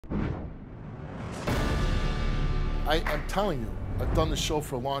I'm telling you, I've done the show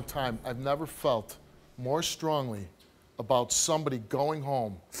for a long time. I've never felt more strongly about somebody going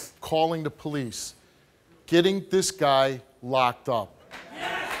home, calling the police, getting this guy locked up.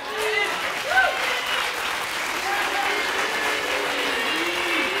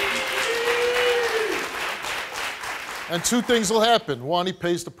 And two things will happen. One, he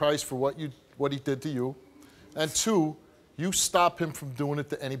pays the price for what he did to you. And two, you stop him from doing it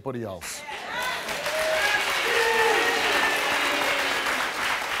to anybody else.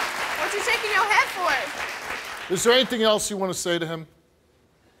 What you shaking your head for? Is there anything else you want to say to him?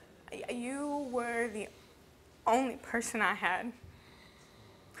 You were the only person I had.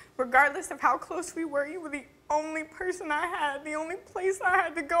 Regardless of how close we were, you were the only person I had, the only place I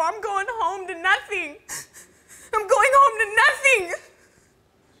had to go. I'm going home to nothing. I'm going home to nothing.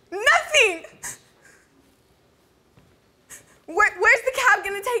 Nothing. Where's the cab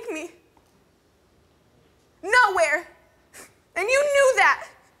gonna take me? Nowhere. And you knew that.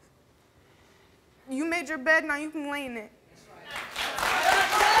 You made your bed, now you can lay in it.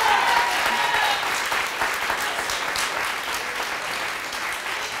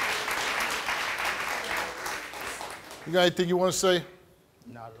 You got anything you want to say?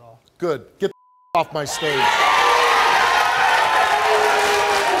 Not at all. Good. Get the off my stage.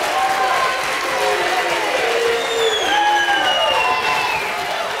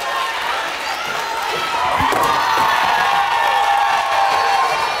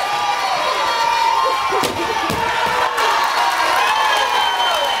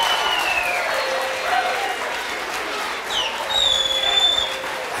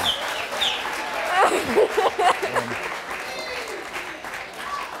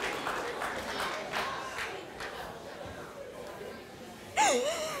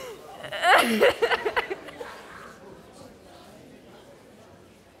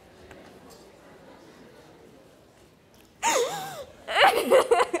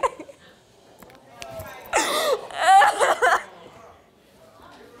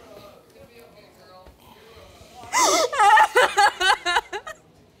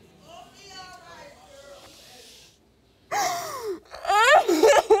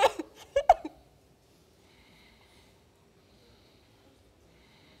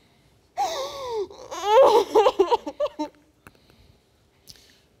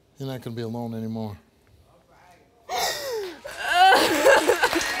 You're not going to be alone anymore.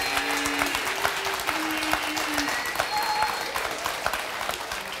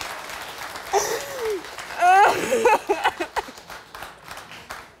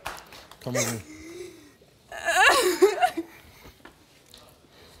 Come with me.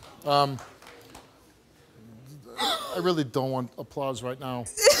 I really don't want applause right now.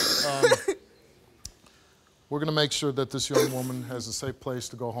 We're going to make sure that this young woman has a safe place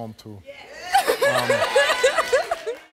to go home to.